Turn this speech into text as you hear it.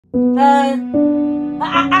I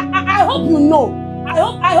hope you know.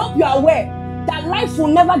 I hope you are aware that life will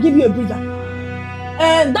never give you a breather.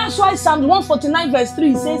 And that's why Psalm 149 verse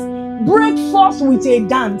 3 says, break forth with a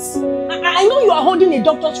dance. I know you are holding a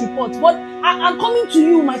doctor's report, but I'm coming to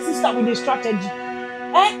you, my sister, with a strategy.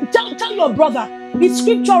 Tell your brother, it's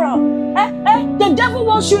scriptural. The devil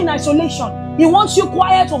wants you in isolation. He wants you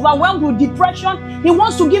quiet, overwhelmed with depression. He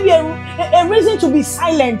wants to give you a reason to be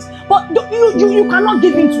silent. But you cannot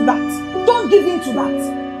give in to that. Don't give in to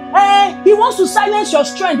that. He wants to silence your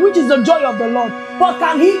strength, which is the joy of the Lord. But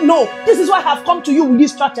can he? No. This is why I have come to you with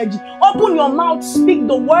this strategy. Open your mouth, speak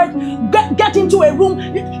the word, get into a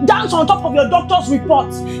room, dance on top of your doctor's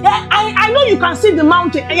report. I know you can see the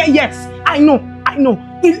mountain. Yes, I know.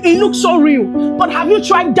 It looks so real. But have you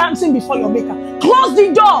tried dancing before your maker? Close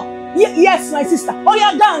the door. Yes, my sister. Oh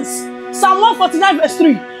yeah, dance. Psalm 149 verse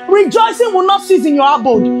 3. Rejoicing will not cease in your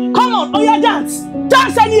abode. Come on. Oh yeah, dance.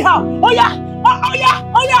 Dance anyhow. Oh yeah.